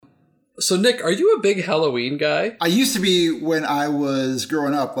So, Nick, are you a big Halloween guy? I used to be when I was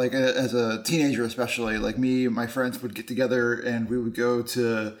growing up, like as a teenager especially. Like me and my friends would get together and we would go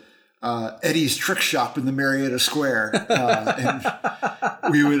to Eddie's Trick Shop in the Marietta Square. And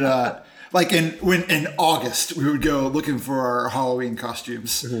we would, in August, we would go looking for our Halloween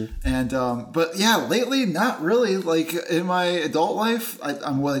costumes. Mm-hmm. And, but yeah, lately, not really. Like in my adult life,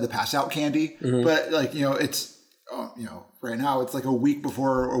 I'm willing to pass out candy. Mm-hmm. But like, it's, right now it's like a week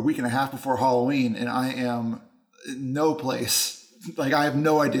and a half before Halloween, and I am in no place. Like I have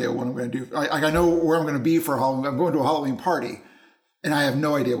no idea what I'm going to do. I know where I'm going to be for Halloween. I'm going to a Halloween party, and I have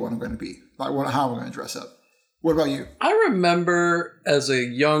no idea what I'm going to be. Like how I'm going to dress up. What about you? I remember as a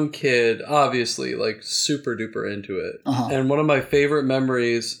young kid, obviously, like super duper into it. Uh-huh. And one of my favorite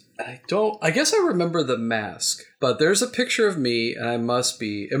memories, I guess I remember the mask, but there's a picture of me, and it must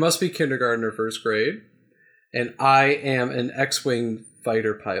be kindergarten or first grade. And I am an X-Wing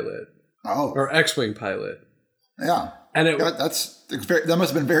fighter pilot. Oh. Or X-Wing pilot. Yeah. And that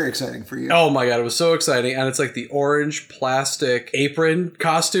must have been very exciting for you. Oh my God, it was so exciting. And it's like the orange plastic apron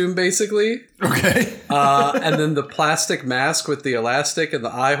costume, basically. Okay. And then the plastic mask with the elastic and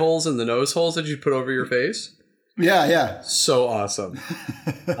the eye holes and the nose holes that you put over your face. Yeah, yeah. So awesome.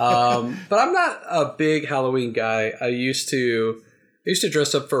 But I'm not a big Halloween guy. I used to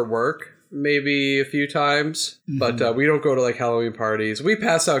dress up for work. Maybe a few times, but we don't go to like Halloween parties. We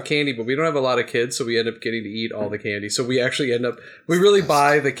pass out candy, but we don't have a lot of kids, so we end up getting to eat all the candy. So we actually we really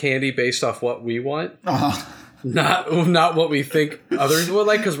buy the candy based off what we want, not what we think others would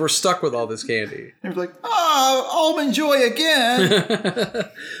like, because we're stuck with all this candy. They're like, almond joy again.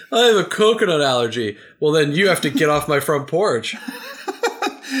 I have a coconut allergy. Well, then you have to get off my front porch.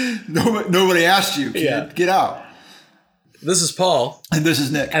 Nobody asked you, kid. Yeah. Get out. This is Paul. And this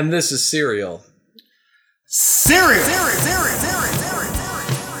is Nick. And this is Serial. Serial!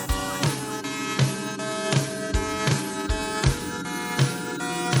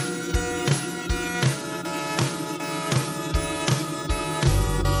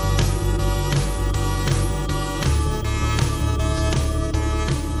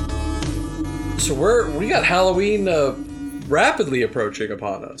 So we got Halloween rapidly approaching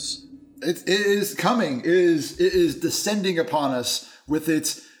upon us. It is coming. It is descending upon us with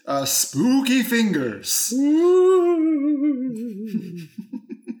its spooky fingers.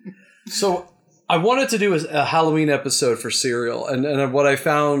 So I wanted to do a Halloween episode for Serial, and what I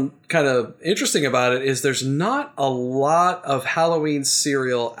found kind of interesting about it is there's not a lot of Halloween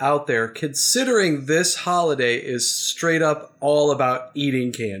cereal out there, considering this holiday is straight up all about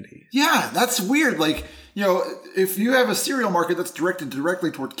eating candy. Yeah, that's weird. Like, if you have a cereal market that's directed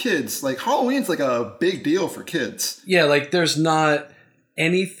directly toward kids, like Halloween's like a big deal for kids. Yeah, like there's not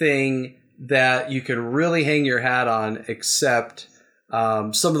anything that you can really hang your hat on except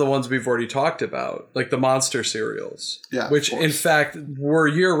some of the ones we've already talked about, like the Monster cereals, which in fact were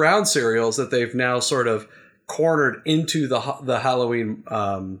year-round cereals that they've now sort of cornered into the Halloween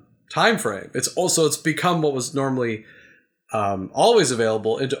time frame. It's become what was normally always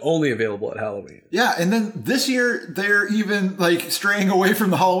available into only available at Halloween. Yeah, and then this year they're even like straying away from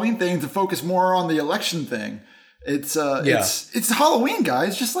the Halloween thing to focus more on the election thing. It's Halloween,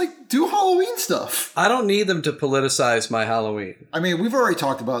 guys. Just like do Halloween stuff. I don't need them to politicize my Halloween. I mean, we've already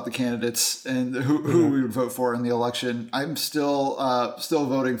talked about the candidates and who we would vote for in the election. I'm still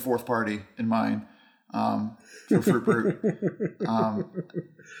voting fourth party in mine for Fruit Brute.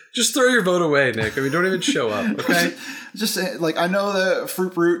 Just throw your vote away, Nick. I mean, don't even show up, okay? Just like, I know that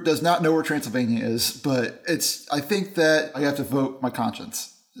Fruit Brute does not know where Transylvania is, but I think that I have to vote my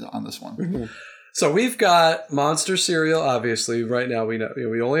conscience on this one. Mm-hmm. So we've got Monster cereal, obviously. Right now, we know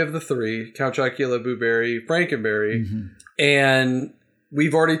we only have the three: Count Chocula, Boo Berry, Frankenberry, and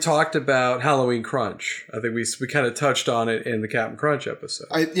we've already talked about Halloween Crunch. I think we kind of touched on it in the Captain Crunch episode.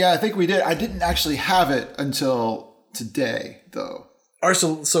 I think we did. I didn't actually have it until today, though.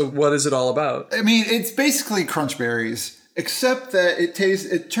 So what is it all about? I mean, it's basically Crunch Berries, except that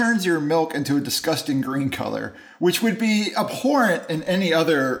it turns your milk into a disgusting green color, which would be abhorrent in any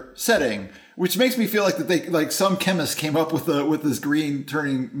other setting. Which makes me feel like some chemist came up with this green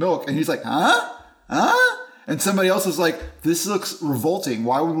turning milk, and he's like, huh? And somebody else was like, this looks revolting.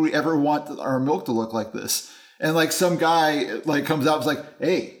 Why would we ever want our milk to look like this? And like some guy like comes out and is like,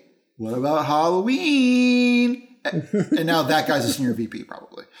 hey, what about Halloween? And now that guy's a senior VP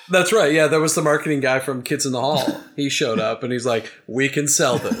probably. That's right. Yeah, there was the marketing guy from Kids in the Hall. He showed up and he's like, we can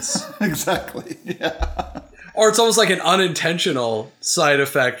sell this. Exactly. Yeah. Or it's almost like an unintentional side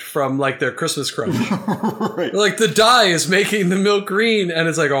effect from like their Christmas Crunch. Right. Like the dye is making the milk green, and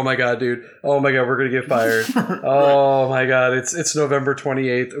it's like, oh my god, dude. Oh my god, we're gonna get fired. Oh my god, it's November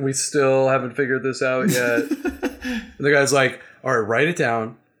 28th, and we still haven't figured this out yet. And the guy's like, all right, write it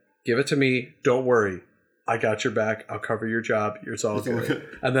down, give it to me. Don't worry. I got your back. I'll cover your job. It's all good.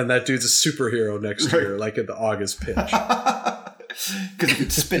 And then that dude's a superhero next year, like in the August pitch. Because he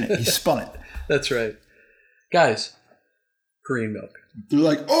could spin it. He spun it. That's right. Guys, green milk. They're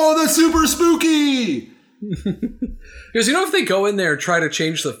like, oh, that's super spooky! Because if they go in there and try to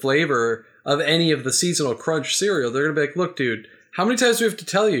change the flavor of any of the seasonal Crunch cereal, they're going to be like, look, dude, how many times do we have to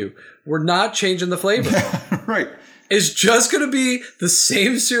tell you? We're not changing the flavor. Right. It's just going to be the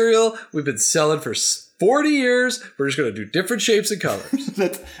same cereal we've been selling for 40 years. We're just going to do different shapes and colors.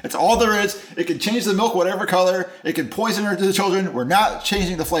 That's all there is. It can change the milk whatever color. It can poison her to the children. We're not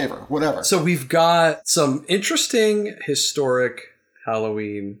changing the flavor, whatever. So we've got some interesting historic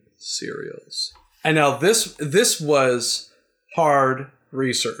Halloween cereals. And now this was hard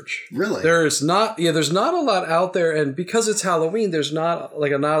research. Really? There's not a lot out there, and because it's Halloween, there's not a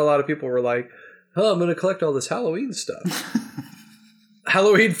lot of people were like, oh, I'm going to collect all this Halloween stuff.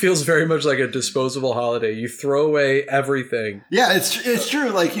 Halloween feels very much like a disposable holiday. You throw away everything. Yeah, it's true.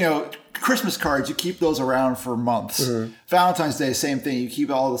 Like, Christmas cards, you keep those around for months. Mm-hmm. Valentine's Day, same thing. You keep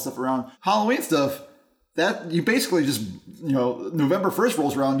all the stuff around. Halloween stuff, that you basically just, November 1st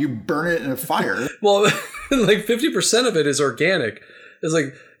rolls around, you burn it in a fire. Well, like 50% of it is organic. It's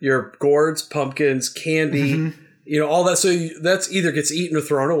like your gourds, pumpkins, candy, mm-hmm. All that. So that's either gets eaten or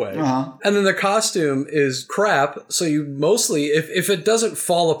thrown away. Uh-huh. And then the costume is crap. So you mostly, if it doesn't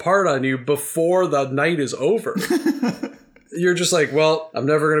fall apart on you before the night is over, you're just like, well, I'm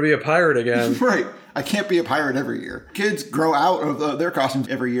never going to be a pirate again. Right. I can't be a pirate every year. Kids grow out of their costumes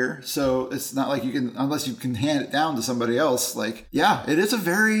every year. So it's not like you can, unless you can hand it down to somebody else. Like, yeah, it is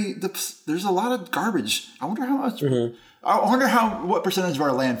there's a lot of garbage. I wonder how much, mm-hmm. What percentage of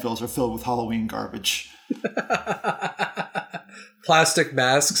our landfills are filled with Halloween garbage. Plastic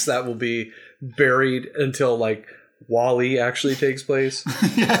masks that will be buried until like WALL-E actually takes place.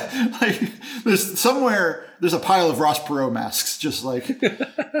 Yeah, like there's a pile of Ross Perot masks just like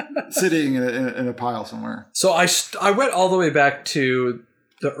sitting in a pile somewhere. So I went all the way back to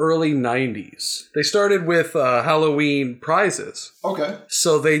the early 90s. They started with Halloween prizes. Okay.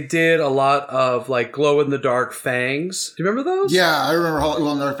 So they did a lot of like glow-in-the-dark fangs. Do you remember those? Yeah, I remember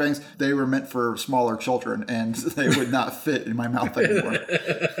glow-in-the-dark fangs. They were meant for smaller children, and they would not fit in my mouth anymore.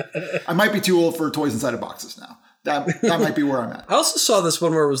 I might be too old for toys inside of boxes now. That might be where I'm at. I also saw this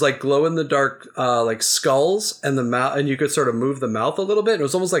one where it was like glow-in-the-dark like skulls and the mouth, and you could sort of move the mouth a little bit. It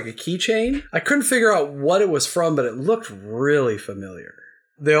was almost like a keychain. I couldn't figure out what it was from, but it looked really familiar.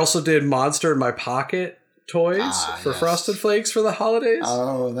 They also did Monster in My Pocket toys for Frosted Flakes for the holidays.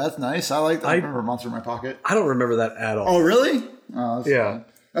 Oh, that's nice. I like that. I remember Monster in My Pocket. I don't remember that at all. Oh, really? Oh, yeah. Fun.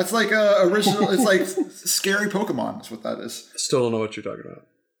 That's like original. It's like scary Pokemon. That's what that is. I still don't know what you're talking about.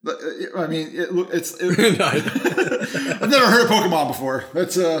 But, I mean, it's I've never heard of Pokemon before.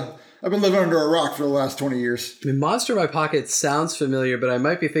 That's I've been living under a rock for the last 20 years. I mean, Monster in My Pocket sounds familiar, but I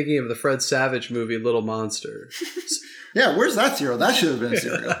might be thinking of the Fred Savage movie Little Monster. Yeah, where's that cereal? That should have been a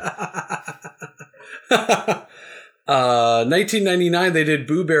cereal. 1999, they did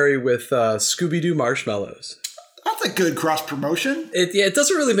Boo Berry with Scooby-Doo marshmallows. That's a good cross promotion. It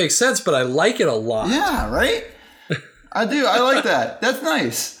doesn't really make sense, but I like it a lot. Yeah, right? I do. I like that. That's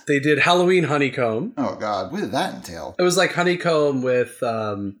nice. They did Halloween honeycomb. Oh, God. What did that entail? It was like honeycomb with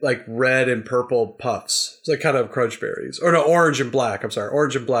like red and purple puffs. It's like kind of crunch berries. Or no, orange and black. I'm sorry.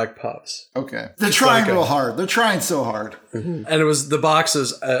 Orange and black puffs. Okay. They're trying real hard. They're trying so hard. Mm-hmm. And it was the box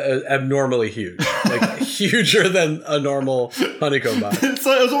is abnormally huge. Like huger than a normal honeycomb box. It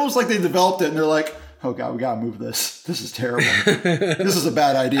was almost like they developed it and they're like, oh, God, we got to move this. This is terrible. This is a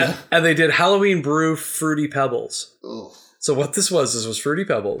bad idea. And they did Halloween Brew Fruity Pebbles. Ugh. So what this was Fruity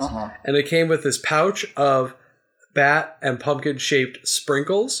Pebbles. Uh-huh. And it came with this pouch of bat and pumpkin-shaped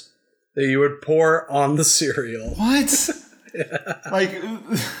sprinkles that you would pour on the cereal. What? Yeah. Like,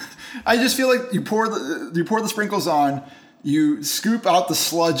 I just feel like you pour the sprinkles on, you scoop out the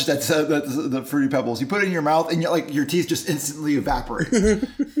sludge that's the Fruity Pebbles, you put it in your mouth, and your teeth just instantly evaporate.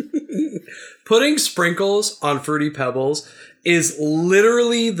 Putting sprinkles on Fruity Pebbles is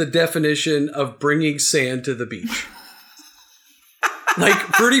literally the definition of bringing sand to the beach. Like,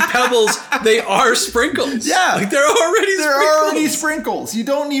 Fruity Pebbles, they are sprinkles. Yeah. Like, they're already sprinkles. You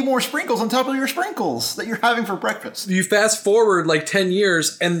don't need more sprinkles on top of your sprinkles that you're having for breakfast. You fast forward like 10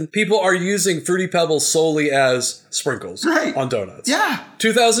 years, and people are using Fruity Pebbles solely as sprinkles on donuts. Yeah.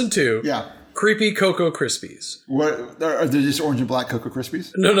 2002. Yeah. creepy Cocoa Krispies. What are they? Just orange and black Cocoa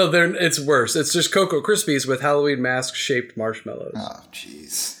Krispies? No, it's worse. It's just Cocoa Krispies with Halloween mask-shaped marshmallows. Oh,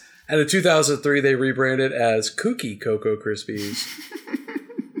 jeez. And in 2003, they rebranded as Kooky Cocoa Krispies.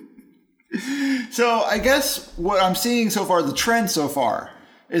 So I guess what I'm seeing so far, the trend so far,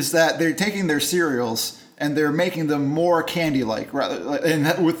 is that they're taking their cereals and they're making them more candy-like, rather,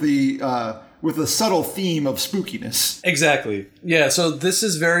 and with the subtle theme of spookiness. Exactly. Yeah, so this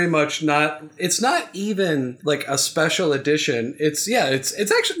is very much it's not even like a special edition. It's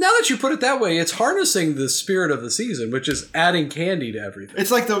actually, now that you put it that way, it's harnessing the spirit of the season, which is adding candy to everything. It's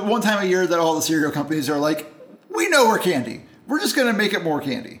like the one time a year that all the cereal companies are like, we know we're candy. We're just going to make it more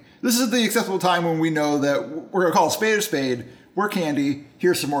candy. This is the acceptable time when we know that we're going to call a spade. We're candy.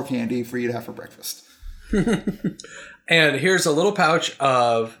 Here's some more candy for you to have for breakfast. And here's a little pouch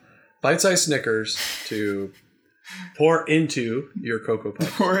of bite-sized Snickers to pour into your Cocoa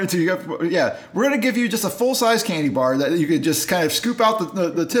Puff. We're going to give you just a full-size candy bar that you could just kind of scoop out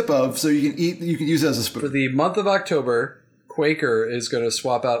the tip of so you can eat. You can use it as a spoon. For the month of October, Quaker is going to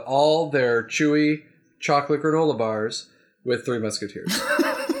swap out all their chewy chocolate granola bars with Three Musketeers.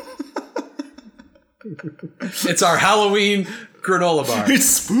 It's our Halloween granola bar. It's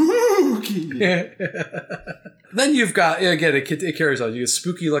spooky. Then you've got, again, it carries on. You have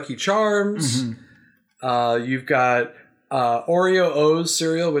Spooky Lucky Charms. Mm-hmm. You've got Oreo O's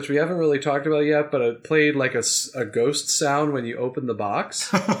cereal, which we haven't really talked about yet, but it played like a ghost sound when you open the box.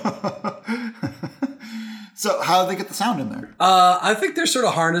 So how do they get the sound in there? I think they're sort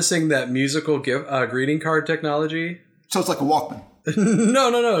of harnessing that musical greeting card technology. So it's like a Walkman.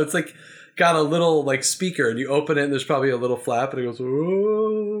 No. It's like got a little like speaker, and you open it, and there's probably a little flap, and it goes,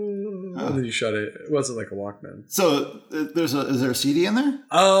 "Whoa," and then you shut it. It wasn't like a Walkman. So is there a CD in there?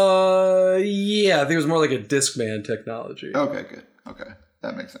 Yeah, I think it was more like a Discman technology. Okay, good. Okay,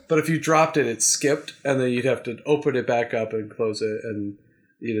 that makes sense. But if you dropped it, it skipped, and then you'd have to open it back up and close it, and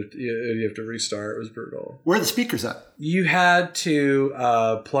you'd have to restart. It was brutal. Where are the speakers at? You had to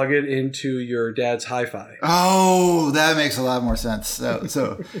plug it into your dad's hi-fi. Oh, that makes a lot more sense.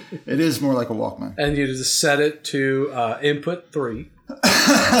 So it is more like a Walkman. And you just set it to input 3.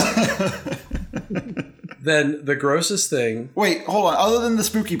 Then the grossest thing... Wait, hold on. Other than the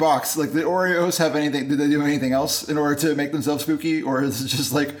spooky box, like the Oreos have anything... Did they do anything else in order to make themselves spooky? Or is it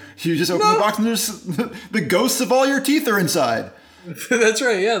just like you just open the box and there's the ghosts of all your teeth are inside? That's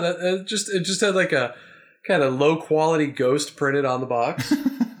right. Yeah, it just had like a kind of low quality ghost printed on the box,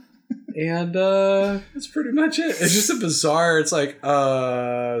 and that's pretty much it. It's just a bizarre. It's like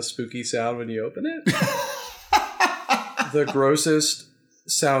spooky sound when you open it. The grossest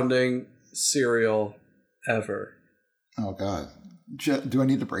sounding cereal ever. Oh God! Do I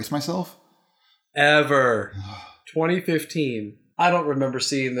need to brace myself? Ever. 2015. I don't remember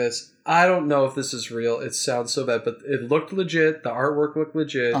seeing this. I don't know if this is real. It sounds so bad, but it looked legit. The artwork looked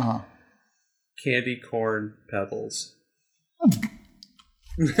legit. Candy corn pebbles.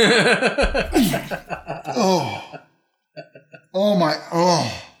 Oh.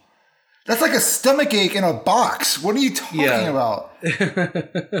 That's like a stomach ache in a box. What are you talking about?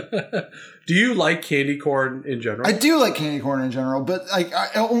 Do you like candy corn in general? I do like candy corn in general, but like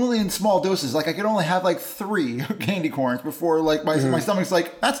only in small doses. Like I could only have like 3 candy corns before like my stomach's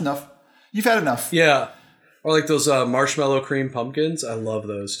like, that's enough. You've had enough. Yeah. Or like those marshmallow cream pumpkins. I love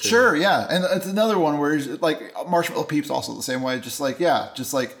those too. Sure, yeah. And it's another one where like Marshmallow Peeps also the same way. Just like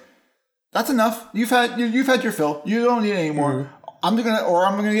that's enough. You've had your fill. You don't need any more. I'm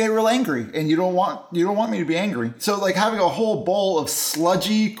gonna get real angry, and you don't want me to be angry. So like having a whole bowl of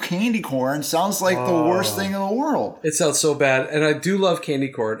sludgy candy corn sounds like the worst thing in the world. It sounds so bad, and I do love candy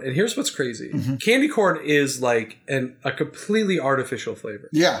corn. And here's what's crazy: candy corn is like a completely artificial flavor.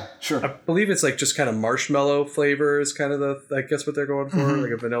 Yeah, sure. I believe it's like just kind of marshmallow flavor is kind of I guess what they're going for,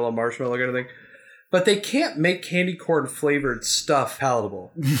 like a vanilla marshmallow kind of thing. But they can't make candy corn flavored stuff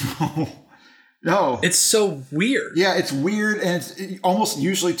palatable. No. It's so weird. Yeah, it's weird, and it's almost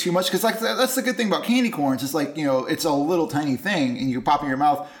usually too much, because like that's the good thing about candy corns. It's like, it's a little tiny thing, and you can pop in your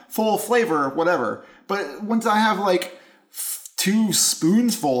mouth, full of flavor, whatever. But once I have like 2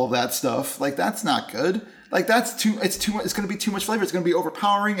 spoonsful of that stuff, like that's not good. Like it's too much. It's going to be too much flavor. It's going to be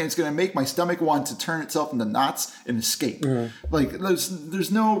overpowering, and it's going to make my stomach want to turn itself into knots and escape. Like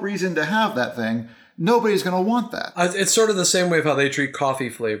there's no reason to have that thing. Nobody's going to want that. It's sort of the same way of how they treat coffee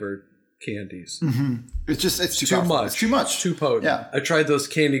flavored candies. It's too much. It's too much. Too potent. Yeah. I tried those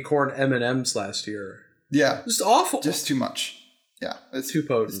candy corn M&Ms last year. Yeah. Just awful. Just too much. Yeah. It's too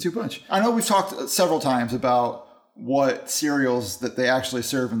potent. It's too much. I know we've talked several times about what cereals that they actually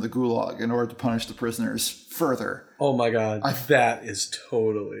serve in the gulag in order to punish the prisoners further. Oh my God. That is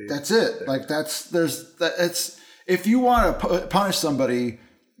totally. That's it. Like it's if you want to punish somebody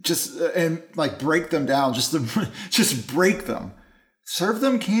and like break them down, just break them. Serve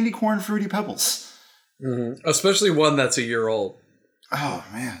them candy corn Fruity Pebbles. Mm-hmm. Especially one that's a year old. Oh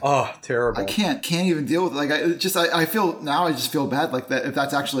man. Oh, terrible. I can't even deal with it. Like I just feel bad like that. If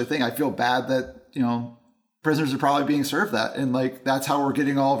that's actually a thing, I feel bad that, prisoners are probably being served that. And like, that's how we're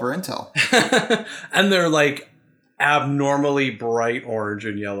getting all of our intel. And they're like abnormally bright orange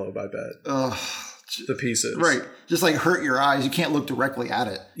and yellow, I bet. Ugh. The pieces. Right. Just like hurt your eyes. You can't look directly at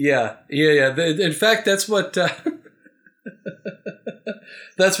it. Yeah. In fact, that's what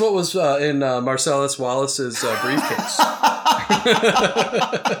that's what was in Marcellus Wallace's briefcase.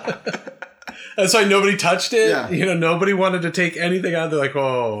 That's why nobody touched it. Yeah. Nobody wanted to take anything out. They're like,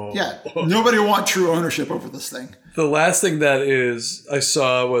 oh. Yeah. Nobody want true ownership over this thing. The last thing that I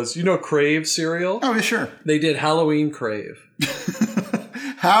saw was, Crave cereal? Oh, yeah, sure. They did Halloween Crave.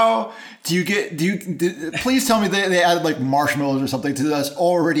 How please tell me they added like marshmallows or something to this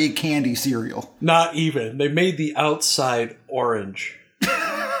already candy cereal. Not even. They made the outside orange.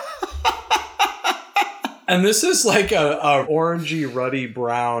 And this is like a orangey, ruddy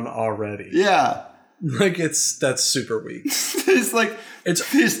brown already. Yeah. Like that's super weak. It's like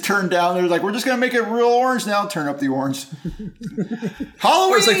it's turned down. They're like, we're just gonna make it real orange now. Turn up the orange.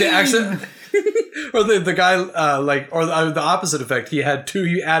 Halloween. Or it's like the accent, or the guy or the opposite effect. He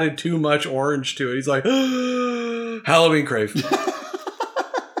added too much orange to it. He's like, Halloween Crave.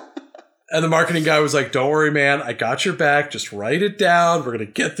 And the marketing guy was like, don't worry, man. I got your back. Just write it down. We're gonna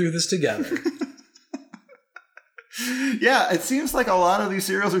get through this together. Yeah, it seems like a lot of these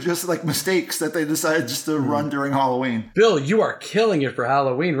cereals are just like mistakes that they decided just to run during Halloween. Bill, you are killing it for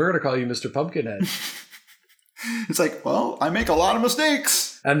Halloween. We're going to call you Mr. Pumpkinhead. It's like, well, I make a lot of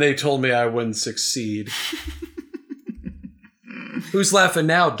mistakes. And they told me I wouldn't succeed. Who's laughing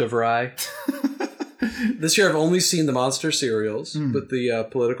now, DeVry? This year I've only seen the monster cereals with the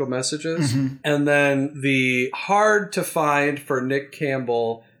political messages. Mm-hmm. And then the hard to find for Nick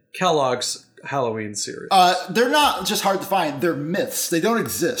Campbell Kellogg's Halloween cereal. They're not just hard to find. They're myths. They don't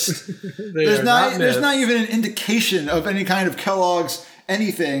exist. There's not even an indication of any kind of Kellogg's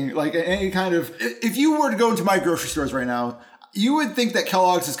anything. Like any kind of... If you were to go into my grocery stores right now, you would think that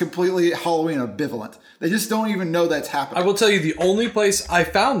Kellogg's is completely Halloween ambivalent. They just don't even know that's happening. I will tell you, the only place I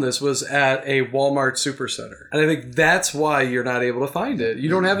found this was at a Walmart Supercenter. And I think that's why you're not able to find it. You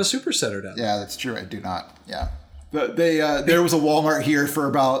don't have a Supercenter down there. Yeah, that's true. I do not. Yeah. But there was a Walmart here for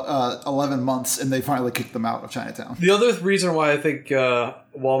about 11 months, and they finally kicked them out of Chinatown. The other reason why I think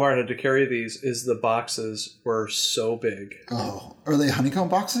Walmart had to carry these is the boxes were so big. Oh, are they honeycomb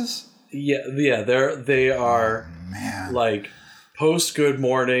boxes? Yeah, they are like post Good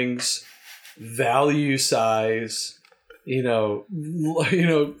Mornings, value size,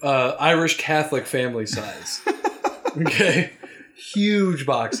 Irish Catholic family size. Okay, huge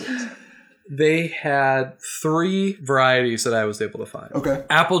boxes. They had 3 varieties that I was able to find. Okay.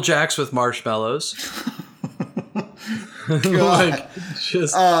 Apple Jacks with marshmallows. Like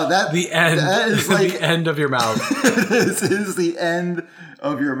just the end. That is like the end of your mouth. This is the end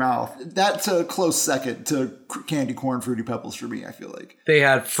of your mouth. That's a close second to candy corn Fruity Pebbles for me, I feel like. They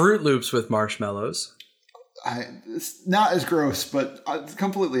had Fruit Loops with marshmallows. It's not as gross, but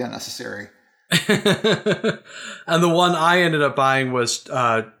completely unnecessary. And the one I ended up buying was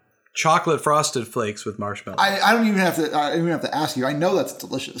chocolate Frosted Flakes with marshmallows. I don't even have to ask you. I know that's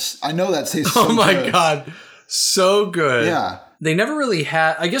delicious. I know that tastes so good. Oh my God. So good. Yeah. They never really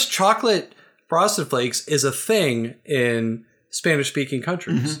had, I guess chocolate Frosted Flakes is a thing in Spanish-speaking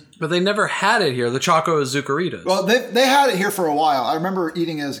countries, but they never had it here. The Choco Azucaritas. Well, they had it here for a while. I remember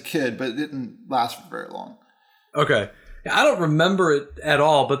eating it as a kid, but it didn't last for very long. Okay. I don't remember it at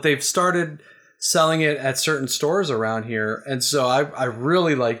all, but they've started selling it at certain stores around here. And so I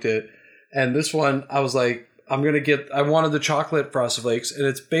really liked it. And this one, I was like, I wanted the chocolate Frosted Flakes. And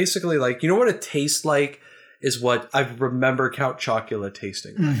it's basically like, what it tastes like is what I remember Count Chocula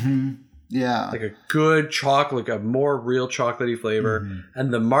tasting like. Mm-hmm. Yeah. Like a good chocolate, a more real chocolatey flavor. Mm-hmm.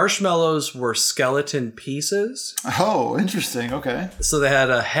 And the marshmallows were skeleton pieces. Oh, interesting. Okay. So they had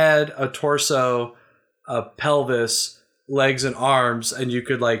a head, a torso, a pelvis, legs and arms, and you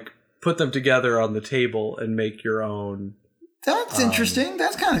could like put them together on the table and make your own. That's interesting.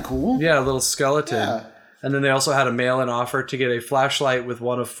 That's kind of cool. Yeah, a little skeleton. Yeah. And then they also had a mail-in offer to get a flashlight with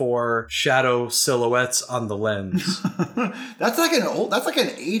one of 4 shadow silhouettes on the lens. That's like an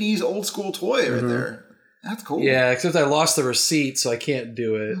 80s old school toy right there. That's cool. Yeah, except I lost the receipt, so I can't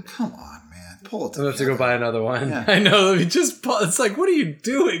do it. Oh, come on, man. pull it together. I'll have to go buy another one. Yeah. I know. It's like, what are you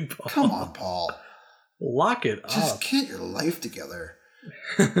doing, Paul? Come on, Paul. Lock it up. Just get your life together.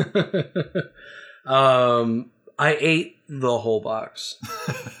 I ate the whole box.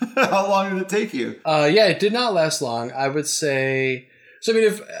 How long did it take you? Yeah, it did not last long. I would say. So I mean,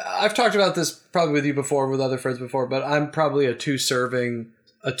 if I've talked about this probably with you before, with other friends before, but I'm probably a two serving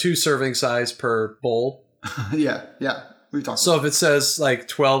size per bowl. yeah. We've talked. So if it says like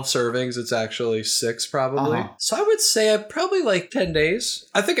 12 servings, it's actually 6 probably. Uh-huh. So I would say probably like 10 days.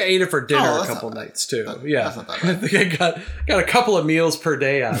 I think I ate it for dinner a couple nights too. That's not that bad. I think I got a couple of meals per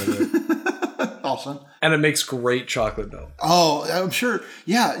day out of it. Awesome. And it makes great chocolate milk. Oh, I'm sure.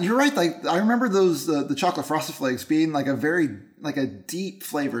 Yeah, you're right. Like I remember those the chocolate Frosted Flakes being like a deep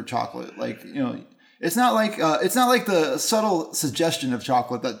flavored chocolate. Like, you know, it's not like the subtle suggestion of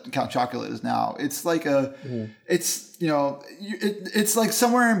chocolate that Count Chocula is now. It's like it's, you know, it's like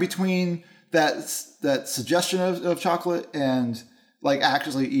somewhere in between that suggestion of chocolate and like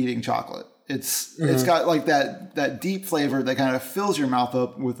actually eating chocolate. It's got like that deep flavor that kind of fills your mouth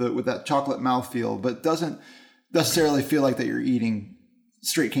up with that chocolate mouthfeel, but doesn't necessarily feel like that you're eating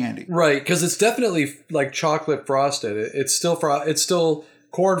straight candy. Right, because it's definitely like chocolate frosted. It's still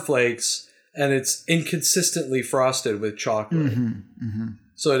cornflakes, and it's inconsistently frosted with chocolate.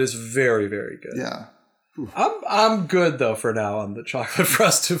 So it is very, very good. Yeah. I'm good though for now on the chocolate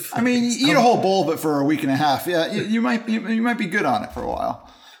frosted flakes. I mean, you eat a whole bowl of it for a week and a half. Yeah, you might be good on it for a while.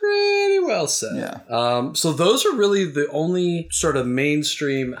 Pretty well said. Yeah. So those are really the only sort of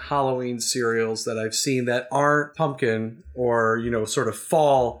mainstream Halloween cereals that I've seen that aren't pumpkin or, you know, sort of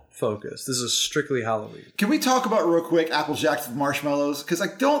fall focused. This is strictly Halloween. Can we talk about real quick Apple Jacks with marshmallows? Because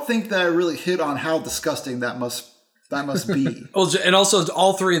I don't think that I really hit on how disgusting that must be. And also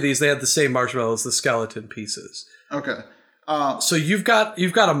all three of these, they had the same marshmallows, the skeleton pieces. Okay. So you've got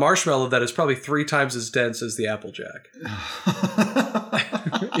a marshmallow that is probably 3 times as dense as the Applejack.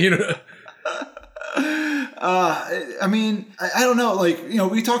 You know. I mean, I don't know. Like, you know,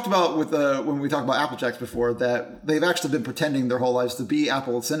 we talked about when we talked about Apple Jacks before that they've actually been pretending their whole lives to be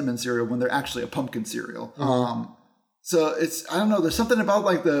apple cinnamon cereal when they're actually a pumpkin cereal. So it's, I don't know. There's something about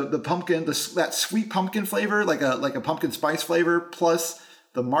like the pumpkin, that sweet pumpkin flavor, like a pumpkin spice flavor, plus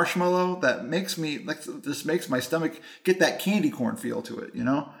the marshmallow that makes my stomach get that candy corn feel to it, you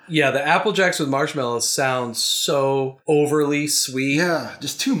know? Yeah, the Apple Jacks with marshmallows sounds so overly sweet. Yeah,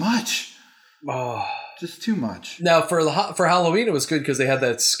 just too much. Oh, just too much. Now for Halloween, it was good because they had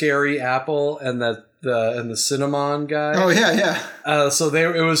that scary apple and the cinnamon guy. Oh yeah. So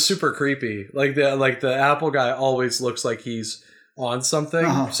it was super creepy. Like the apple guy always looks like he's on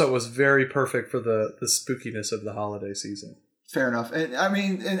something. So it was very perfect for the spookiness of the holiday season. Fair enough. And I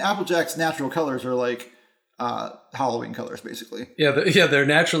mean, and Apple Jacks' natural colors are like Halloween colors, basically. Yeah, they're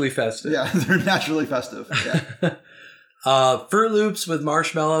naturally festive. Yeah, they're naturally festive. Yeah. Fruit Loops with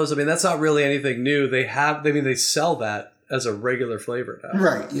marshmallows. I mean, that's not really anything new. They sell that as a regular flavor now.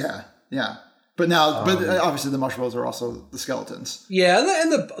 Right. Yeah. Yeah. But now, obviously the marshmallows are also the skeletons. Yeah,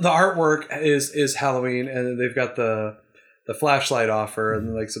 and the artwork is Halloween, and they've got the flashlight offer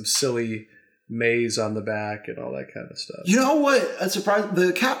and like some silly maze on the back and all that kind of stuff. You know what? A surprise!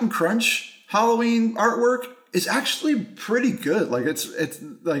 The Captain Crunch Halloween artwork is actually pretty good. Like it's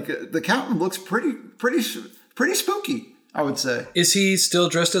like the Captain looks pretty spooky, I would say. Is he still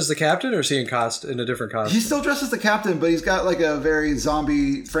dressed as the Captain, or is he in a different costume? He's still dressed as the Captain, but he's got like a very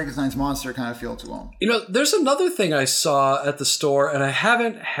zombie Frankenstein's monster kind of feel to him. You know, there's another thing I saw at the store, and I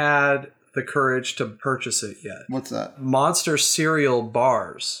haven't had the courage to purchase it yet. What's that? Monster cereal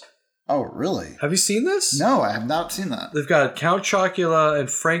bars. Oh, really? Have you seen this? No, I have not seen that. They've got Count Chocula and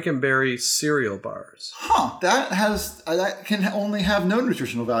Frankenberry cereal bars. Huh. That can only have no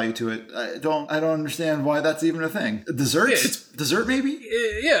nutritional value to it. I don't understand why that's even a thing. Dessert maybe?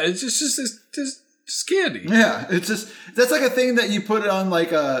 Yeah, it's just candy. Yeah, that's like a thing that you put on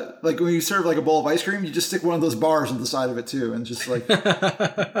like when you serve like a bowl of ice cream, you just stick one of those bars on the side of it too, and just like you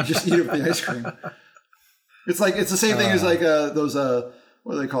just eat it with the ice cream. It's the same thing as like those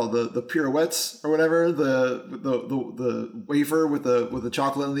what are they called? The pirouettes or whatever, the wafer with the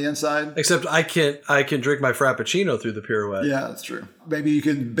chocolate on the inside. Except I can drink my Frappuccino through the pirouette. Yeah, that's true. Maybe you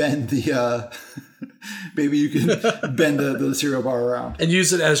can bend the the cereal bar around and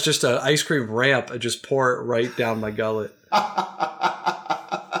use it as just an ice cream ramp and just pour it right down my gullet.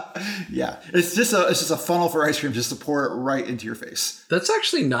 Yeah, it's just a funnel for ice cream, just to pour it right into your face. That's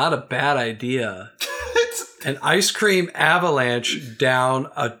actually not a bad idea. An ice cream avalanche down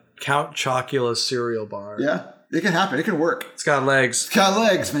a Count Chocula cereal bar. Yeah. It can happen. It can work. It's got legs. It's got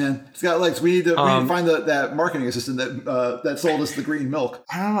legs, man. It's got legs. We need to find that marketing assistant that sold us the green milk.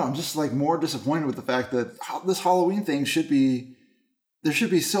 I don't know. I'm just like more disappointed with the fact that this Halloween thing there should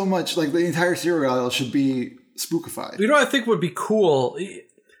be so much, like the entire cereal aisle should be spookified. You know what I think would be cool?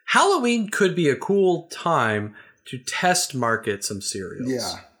 Halloween could be a cool time to test market some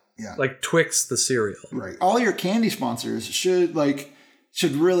cereals. Yeah. Like Twix the cereal. Right. All your candy sponsors should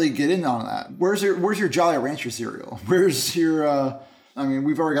really get in on that. Where's your Jolly Rancher cereal? Where's your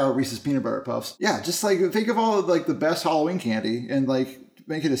we've already got our Reese's Peanut Butter Puffs. Yeah, just like think of all of like the best Halloween candy and like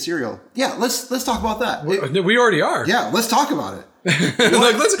make it a cereal. Yeah, let's talk about that. We already are. Yeah, let's talk about it.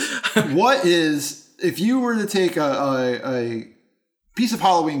 What is, if you were to take a piece of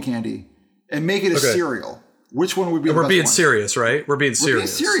Halloween candy and make it a cereal, which one would be the best one? We're being serious, right? We're being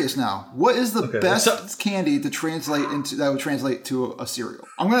serious now. What is the best candy to translate into that would translate to a cereal?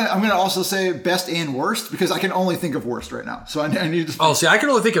 I'm gonna also say best and worst because I can only think of worst right now. So I need to. Oh, see, I can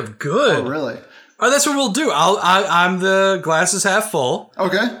only think of good. Oh, really? Oh, that's what we'll do. I'm the glass is half full.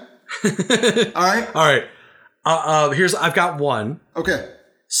 Okay. All right. I've got one. Okay.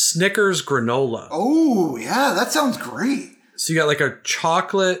 Snickers granola. Oh, yeah, that sounds great. So you got like a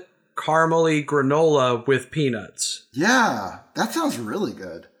chocolate caramely granola with peanuts. Yeah, that sounds really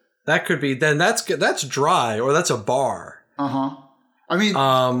good. That could be, then that's dry, or that's a bar. Uh-huh. I mean,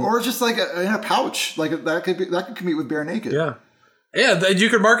 or just like in a pouch. Like that could compete with Bare Naked. Yeah. Yeah, then you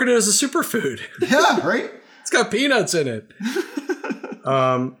could market it as a superfood. Yeah, right? It's got peanuts in it.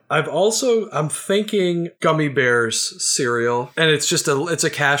 I'm thinking Gummy Bears cereal, and it's a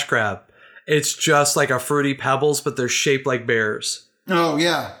cash grab. It's just like a Fruity Pebbles, but they're shaped like bears. Oh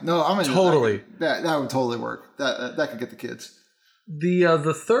yeah, no, I'm into totally. That would totally work. That could get the kids.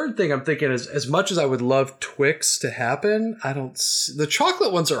 The third thing I'm thinking is, as much as I would love Twix to happen, the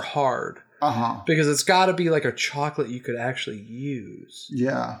chocolate ones are hard. Because it's got to be like a chocolate you could actually use.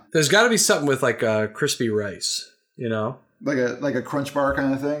 Yeah. There's got to be something with like a crispy rice, you know? Like a Crunch Bar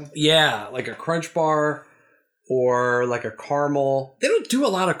kind of thing? Yeah, like a Crunch Bar or like a caramel. They don't do a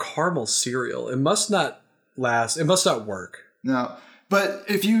lot of caramel cereal. It must not last. It must not work. No. But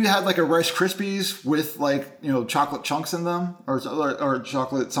if you had like a Rice Krispies with like, chocolate chunks in them or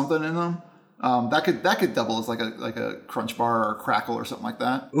chocolate something in them, that could double as like a Crunch Bar or a Crackle or something like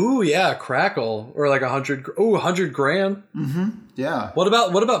that. Ooh, yeah, Crackle or like 100 gram. Mm-hmm. Yeah. What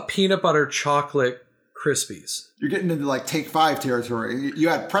about peanut butter chocolate Krispies? You're getting into like Take 5 territory. You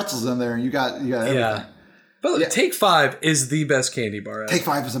had pretzels in there and you got everything. Yeah. But Take 5 is the best candy bar ever. Take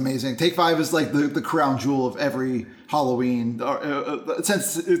 5 is amazing. Take 5 is like the crown jewel of every Halloween.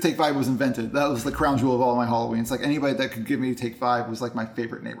 Since Take 5 was invented, that was the crown jewel of all my Halloweens. Like anybody that could give me Take 5 was like my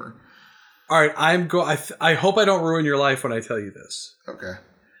favorite neighbor. All right, I hope I don't ruin your life when I tell you this. Okay.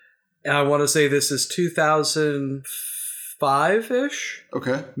 And I want to say this is 2005-ish.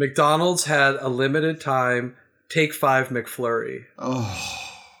 Okay. McDonald's had a limited time Take 5 McFlurry. Oh.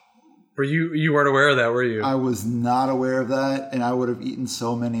 You weren't aware of that, were you? I was not aware of that, and I would have eaten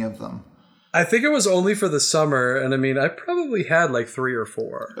so many of them. I think it was only for the summer, and I mean, I probably had like 3 or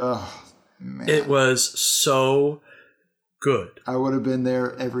 4. Oh, man. It was so good. I would have been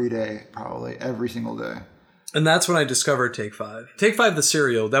there every day, probably every single day. And that's when I discovered Take 5. Take 5 the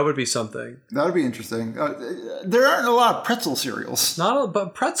cereal, that would be something. That would be interesting. There aren't a lot of pretzel cereals.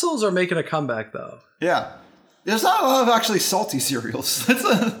 But pretzels are making a comeback, though. Yeah. There's not a lot of actually salty cereals.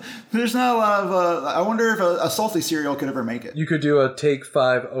 There's not a lot of... I wonder if a salty cereal could ever make it. You could do a Take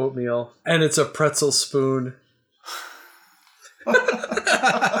 5 oatmeal, and it's a pretzel spoon.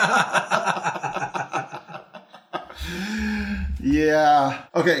 Yeah.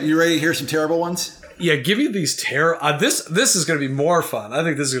 Okay, you ready to hear some terrible ones? Yeah, give me these terrible... This is going to be more fun. I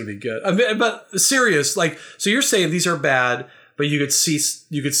think this is going to be good. I mean, but serious, like, so you're saying these are bad, but you could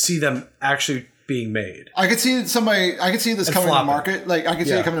see them actually being made. I could see this coming to market. Like, I could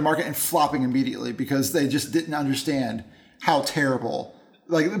see it coming to market and flopping immediately because they just didn't understand how terrible.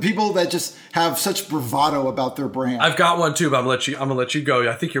 Like, the people that just have such bravado about their brand. I've got one too, but I'm gonna let you go.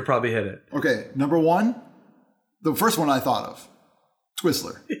 I think you'll probably hit it. Okay, number 1, the first one I thought of,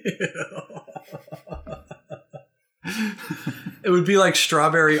 Twizzler. It would be like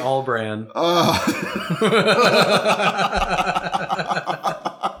strawberry all brand.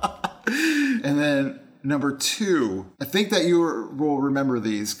 And then number 2, I think that you will remember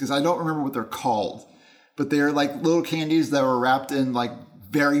these because I don't remember what they're called, but they're like little candies that were wrapped in like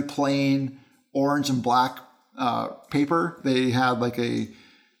very plain orange and black paper. They had like I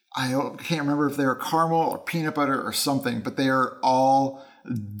can't remember if they were caramel or peanut butter or something, but they are all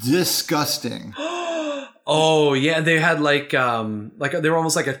disgusting. Oh yeah, they had like they were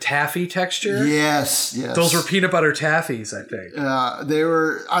almost like a taffy texture. Yes. Those were peanut butter taffies, I think. They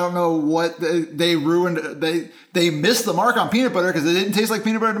were. I don't know what they ruined. They missed the mark on peanut butter because it didn't taste like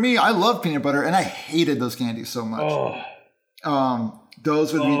peanut butter to me. I love peanut butter, and I hated those candies so much.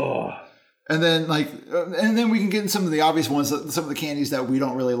 Those would be. And then we can get in some of the obvious ones, some of the candies that we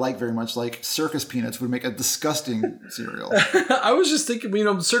don't really like very much, like Circus Peanuts would make a disgusting cereal. I was just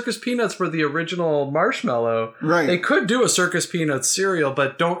thinking, Circus Peanuts were the original marshmallow. Right. They could do a Circus Peanuts cereal,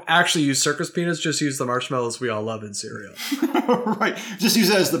 but don't actually use Circus Peanuts, just use the marshmallows we all love in cereal. Right. Just use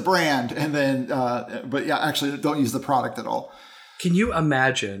it as the brand, and then, but yeah, actually don't use the product at all. Can you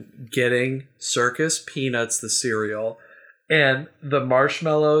imagine getting Circus Peanuts, the cereal, and the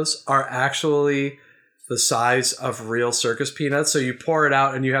marshmallows are actually the size of real circus peanuts? So you pour it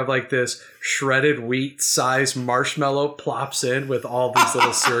out and you have like this shredded wheat size marshmallow plops in with all these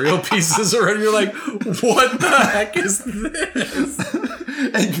little cereal pieces around. You're like, what the heck is this?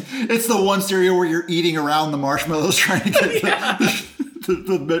 And it's the one cereal where you're eating around the marshmallows trying to get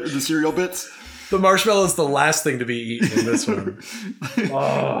the cereal bits. The marshmallow is the last thing to be eaten in this one.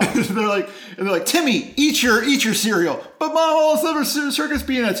 they're like, Timmy, eat your cereal. But Mom, all those other circus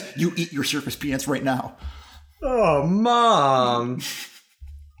peanuts. You eat your circus peanuts right now. Oh, Mom.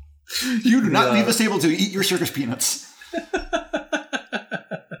 You do not leave us table to eat your circus peanuts.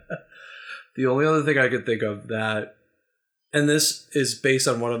 The only other thing I could think of that, and this is based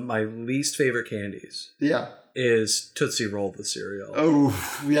on one of my least favorite candies. Yeah. Is Tootsie Roll the cereal.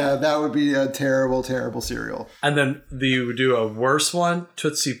 Oh, yeah, that would be a terrible, terrible cereal. And then you would do a worse one,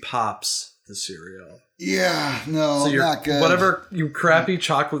 Tootsie Pops the cereal. Yeah, no, so not good. Whatever you crappy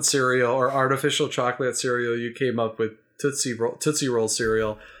chocolate cereal or artificial chocolate cereal you came up with, Tootsie Roll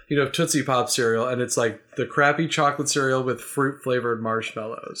cereal, Tootsie Pop cereal, and it's like the crappy chocolate cereal with fruit-flavored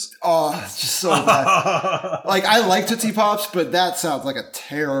marshmallows. Oh, it's just so bad. Like, I like Tootsie Pops, but that sounds like a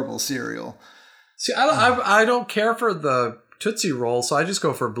terrible cereal. See, I don't care for the Tootsie Roll, so I just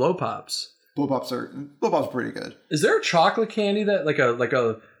go for Blow Pops. Blow Pops are pretty good. Is there a chocolate candy that like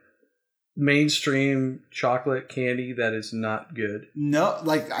a mainstream chocolate candy that is not good? No,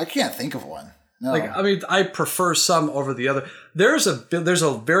 I can't think of one. No. I prefer some over the other. There's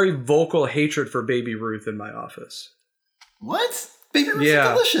a very vocal hatred for Baby Ruth in my office. What? Baby Ruths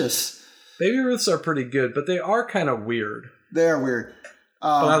are delicious. Baby Ruths are pretty good, but they are kind of weird. They are weird.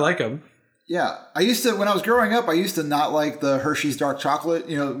 But I like them. Yeah, when I was growing up, I used to not like the Hershey's dark chocolate.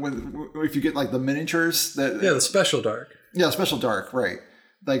 If you get like the miniatures, the special dark. Yeah, special dark, right?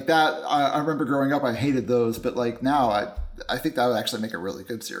 Like that. I remember growing up, I hated those, but like now, I think that would actually make a really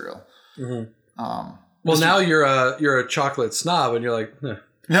good cereal. Mm-hmm. Now you're a chocolate snob, and you're like,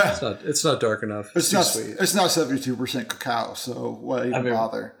 yeah, it's not dark enough. It's not sweet. It's not 72% cacao, so why even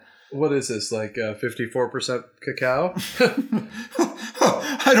bother? What is this, like 54% cacao?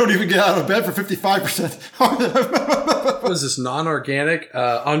 I don't even get out of bed for 55%. What is this, non-organic,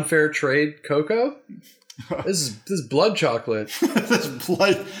 unfair trade cocoa? This is blood chocolate.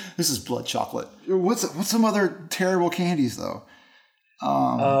 This is blood chocolate. What's some other terrible candies though?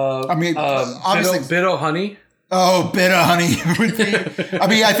 Obviously, Bit-O Honey. Oh, Bit-O Honey.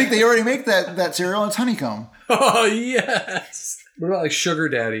 I think they already make that cereal. It's honeycomb. Oh yes. What about like Sugar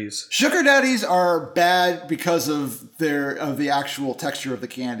Daddies? Sugar Daddies are bad because of the actual texture of the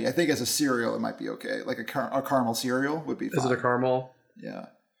candy. I think as a cereal, it might be okay. Like a caramel cereal would be fine. Is it a caramel? Yeah.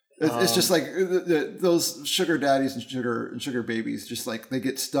 It's just like those Sugar Daddies and sugar babies, just like they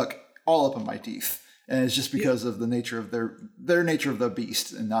get stuck all up in my teeth. And it's just because of the nature of their nature of the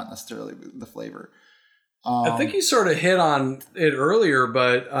beast and not necessarily the flavor. I think you sort of hit on it earlier,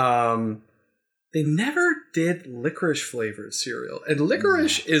 but they never did licorice flavored cereal. And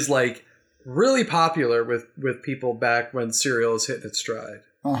licorice is like really popular with people back when cereal is hitting its stride.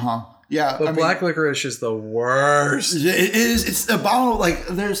 Uh-huh. Yeah. But black licorice is the worst. It is. It's abominable. Like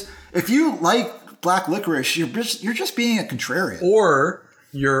if you like black licorice, you're just being a contrarian. Or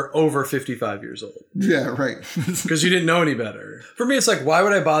you're over 55 years old. Yeah, right. Because you didn't know any better. For me, it's like, why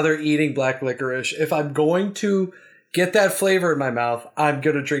would I bother eating black licorice? If I'm going to get that flavor in my mouth, I'm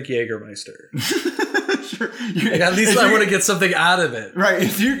going to drink Jägermeister. Sure. At least I want to get something out of it. Right.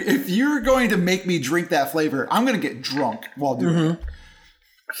 If you're going to make me drink that flavor, I'm going to get drunk while doing it.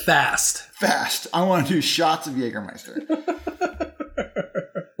 Fast. I want to do shots of Jägermeister.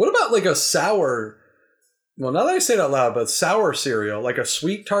 What about like a sour... Well, now that I say it out loud, but sour cereal, like a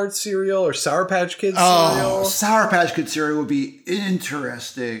Sweet Tart cereal or Sour Patch Kids cereal. Oh, Sour Patch Kids cereal would be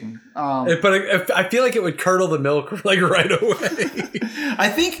interesting. But I feel like it would curdle the milk like right away. I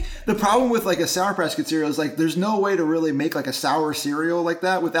think the problem with like a Sour Patch Kid cereal is like there's no way to really make like a sour cereal like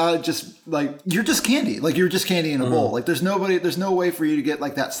that without it just like you're just candy. Like you're just candy in a bowl. Like there's no way for you to get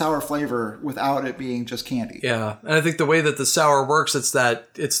like that sour flavor without it being just candy. Yeah. And I think the way that the sour works, it's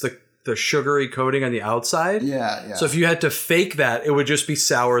the sugary coating on the outside. Yeah. So if you had to fake that, it would just be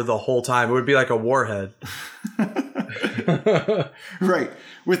sour the whole time. It would be like a warhead. Right.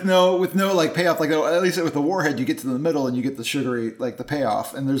 With no like payoff, like at least with the warhead, you get to the middle and you get the sugary, like the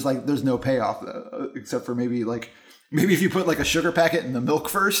payoff, and there's no payoff except for maybe if you put like a sugar packet in the milk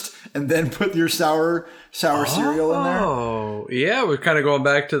first and then put your sour cereal in there. Oh, yeah, we're kind of going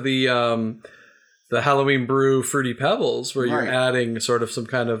back to the Halloween Brew Fruity Pebbles, where you're adding sort of some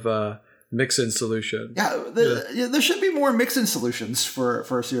kind of mix-in solution. Yeah, there should be more mix-in solutions for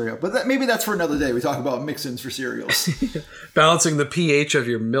a cereal, but maybe that's for another day. We talk about mix-ins for cereals. Balancing the pH of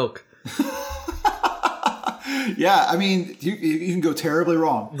your milk. Yeah, I mean, you can go terribly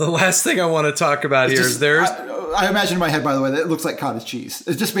wrong. The last thing I want to talk about is there's... I imagine in my head, by the way, that it looks like cottage cheese.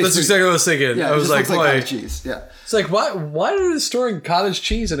 It's just basically... That's exactly what I was thinking. Yeah, I was like cottage cheese. Yeah. It's like, why are they storing cottage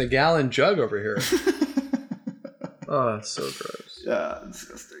cheese in a gallon jug over here? Oh, it's so gross. Yeah,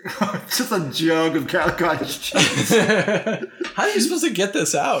 disgusting. It's just a jug of cottage cheese. How are you supposed to get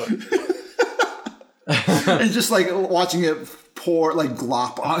this out? And just like watching it pour, like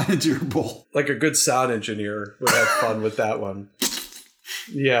glop on into your bowl. Like a good sound engineer would have fun with that one.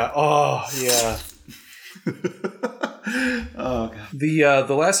 Yeah. Oh, yeah. Oh, God.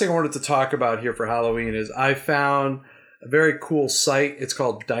 The last thing I wanted to talk about here for Halloween is I found a very cool site. It's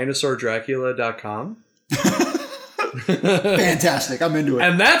called dinosaurdracula.com. Fantastic. I'm into it.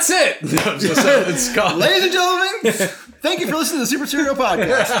 And that's it. It's called. Ladies and gentlemen, thank you for listening to the Super Cereal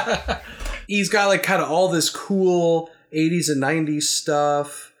Podcast. He's got like kind of all this cool 80s and 90s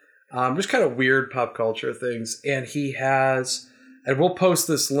stuff. Just kind of weird pop culture things. And he has, and we'll post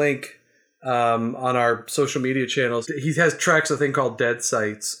this link on our social media channels. He tracks a thing called Dead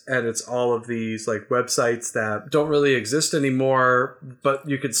Sites, and it's all of these like websites that don't really exist anymore, but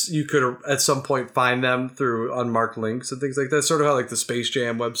you could at some point find them through unmarked links and things like that. Sort of how like the Space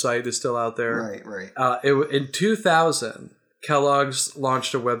Jam website is still out there. Right. In 2000, Kellogg's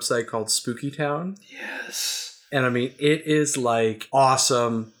launched a website called Spooky Town. Yes. And I mean, it is like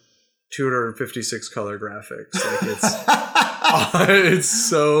awesome 256 color graphics. Like it's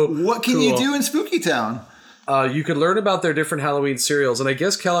so What can you do in Spooky Town? You could learn about their different Halloween cereals. And I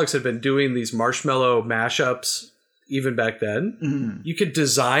guess Kellogg's had been doing these marshmallow mashups even back then. Mm-hmm. You could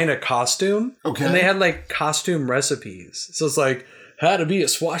design a costume. Okay. And they had like costume recipes. So it's like how to be a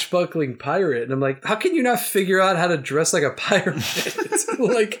swashbuckling pirate. And I'm like, how can you not figure out how to dress like a pirate? It's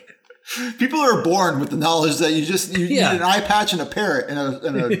like... People are born with the knowledge that you need an eye patch and a parrot and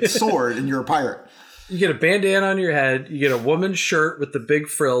a sword and you're a pirate. You get a bandana on your head. You get a woman's shirt with the big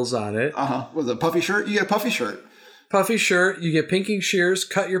frills on it. With a puffy shirt? You get a puffy shirt. Puffy shirt. You get pinking shears,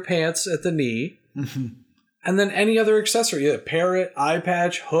 cut your pants at the knee. Mm-hmm. And then any other accessory. You get a parrot, eye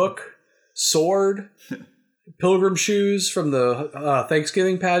patch, hook, sword, pilgrim shoes from the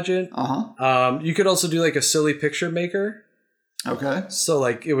Thanksgiving pageant. You could also do like a silly picture maker. Okay. So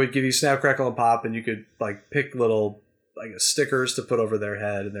like it would give you snap, crackle, and pop, and you could like pick little like stickers to put over their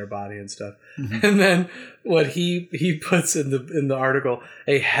head and their body and stuff. Mm-hmm. And then what he puts in the article,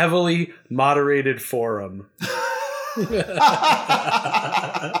 a heavily moderated forum.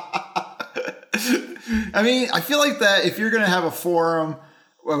 I mean, I feel like that if you're going to have a forum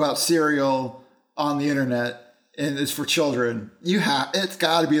about cereal on the internet and it's for children, it's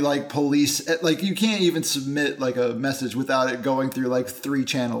got to be like police. Like you can't even submit like a message without it going through like 3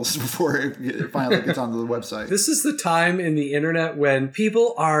 channels before it finally gets onto the website. This is the time in the internet when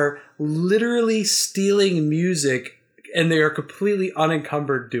people are literally stealing music and they are completely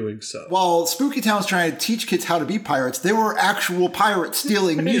unencumbered doing so. While Spooky Town's trying to teach kids how to be pirates, they were actual pirates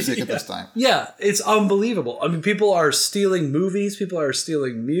stealing music at this time. Yeah, it's unbelievable. I mean, people are stealing movies. People are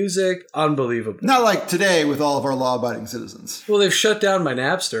stealing music. Unbelievable. Not like today with all of our law-abiding citizens. Well, they've shut down my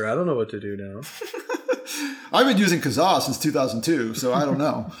Napster. I don't know what to do now. I've been using Kazaa since 2002, so I don't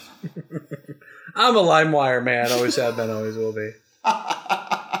know. I'm a LimeWire man. Always have been, always will be.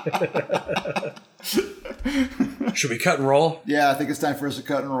 Should we cut and roll? Yeah, I think it's time for us to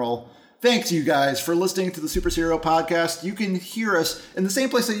cut and roll. Thanks, you guys, for listening to the Super Cereal Podcast. You can hear us in the same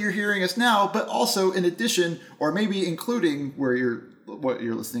place that you're hearing us now, but also in addition, or maybe including what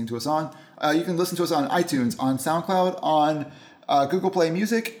you're listening to us on. You can listen to us on iTunes, on SoundCloud, on Google Play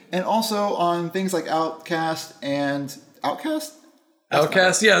Music, and also on things like Outcast and Outcast.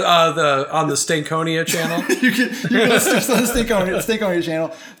 Outcast, yeah, on the Stankonia channel. you can listen to the Stankonia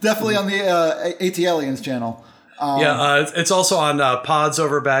channel. Definitely on the AT Aliens channel. It's also on Pods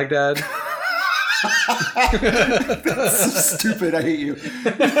Over Baghdad. That's so stupid. I hate you.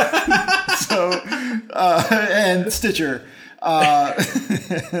 And Stitcher.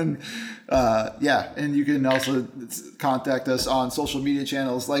 And you can also contact us on social media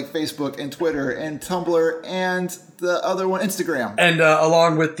channels like Facebook and Twitter and Tumblr and the other one, Instagram. And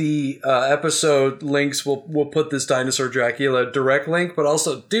along with the episode links, we'll put this Dinosaur Dracula direct link, but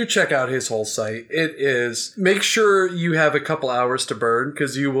also do check out his whole site. Make sure you have a couple hours to burn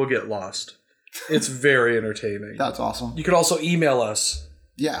because you will get lost. It's very entertaining. That's awesome. You can also email us.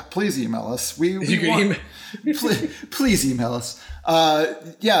 Yeah, please email us. Please email us.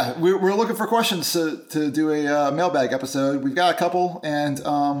 We're looking for questions to do a mailbag episode. We've got a couple, and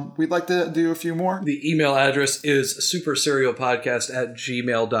we'd like to do a few more. The email address is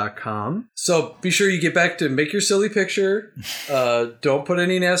superserialpodcast@gmail.com. So be sure you get back to make your silly picture. Don't put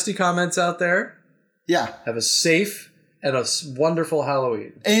any nasty comments out there. Yeah. Have a safe and a wonderful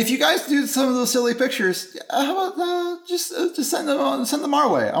Halloween. And if you guys do some of those silly pictures, how about just send them our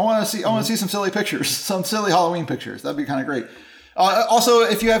way? I want to see some silly pictures, some silly Halloween pictures. That'd be kind of great. Also,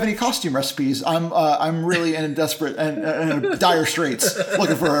 if you have any costume recipes, I'm really in desperate and dire straits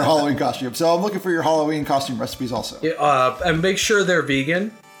looking for a Halloween costume. So I'm looking for your Halloween costume recipes also. And make sure they're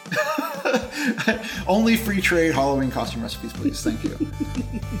vegan. Only free trade Halloween costume recipes, please. Thank you.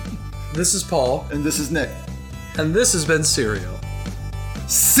 This is Paul. And this is Nick. And this has been Serial.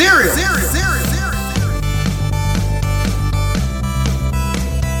 Serial!